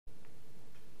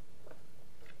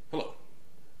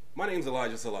My name's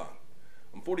Esalaah.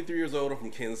 I'm 43 years old. I'm from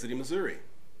Kansas City, Missouri.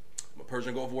 I'm a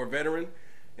Persian Gulf War veteran,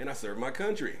 and I served my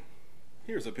country.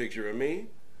 Here's a picture of me.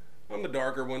 I'm the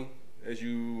darker one, as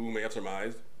you may have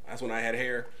surmised. That's when I had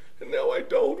hair. And now I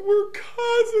don't. We're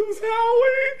cousins,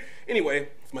 Howie. Anyway,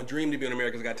 it's my dream to be on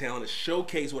America's Got Talent, to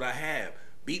showcase what I have.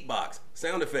 Beatbox,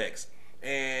 sound effects,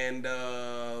 and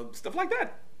stuff like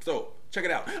that. So, check it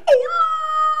out.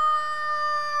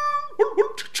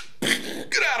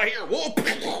 Get out of here. Whoa.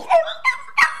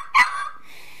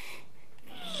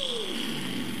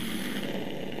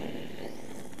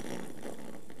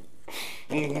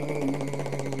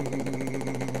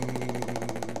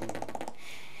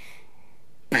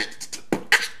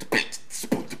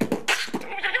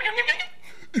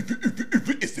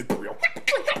 Is it real?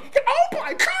 Oh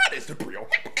my God, is it real?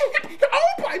 Oh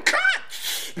my God!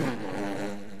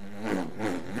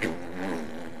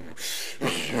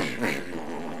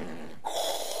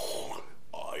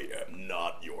 I am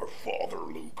not your father,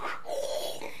 Luke.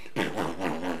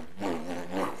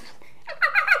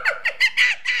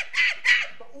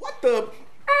 What the?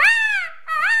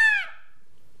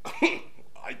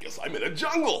 I guess I'm in a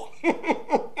jungle.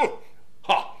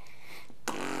 Ha!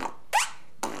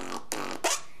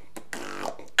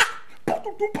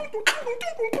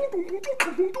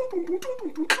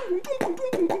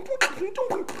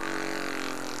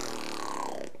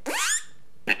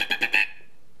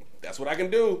 That's what I can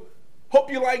do. Hope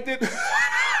you liked it.